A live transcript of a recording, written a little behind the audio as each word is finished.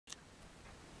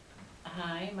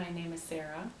Hi, my name is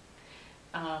Sarah.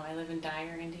 I live in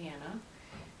Dyer, Indiana.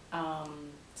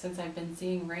 Since I've been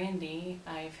seeing Randy,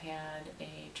 I've had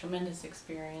a tremendous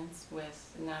experience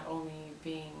with not only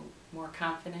being more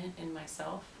confident in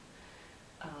myself,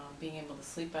 being able to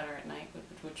sleep better at night,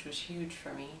 which was huge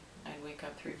for me. I'd wake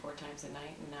up 3-4 times a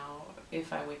night, and now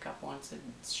if I wake up once,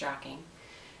 it's shocking.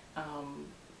 But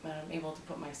I'm able to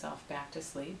put myself back to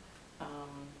sleep.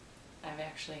 I've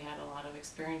actually had a lot of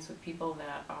experience with people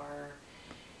that are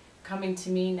coming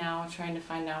to me now trying to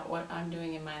find out what I'm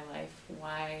doing in my life,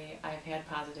 why I've had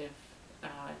positive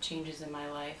changes in my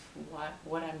life,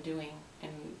 what I'm doing,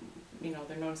 and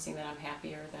they're noticing that I'm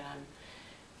happier, that I'm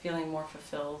feeling more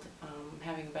fulfilled,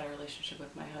 having a better relationship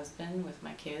with my husband, with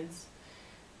my kids.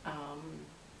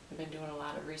 I've been doing a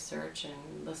lot of research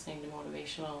and listening to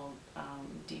motivational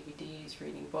DVDs,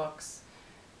 reading books,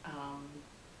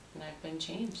 and I've been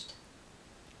changed.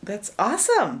 That's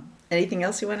awesome. Anything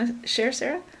else you want to share,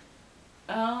 Sarah?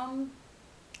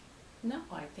 No,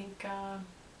 I think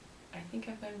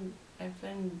I've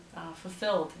been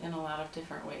fulfilled in a lot of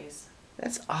different ways.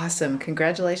 That's awesome.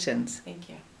 Congratulations. Thank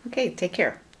you. Okay, take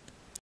care.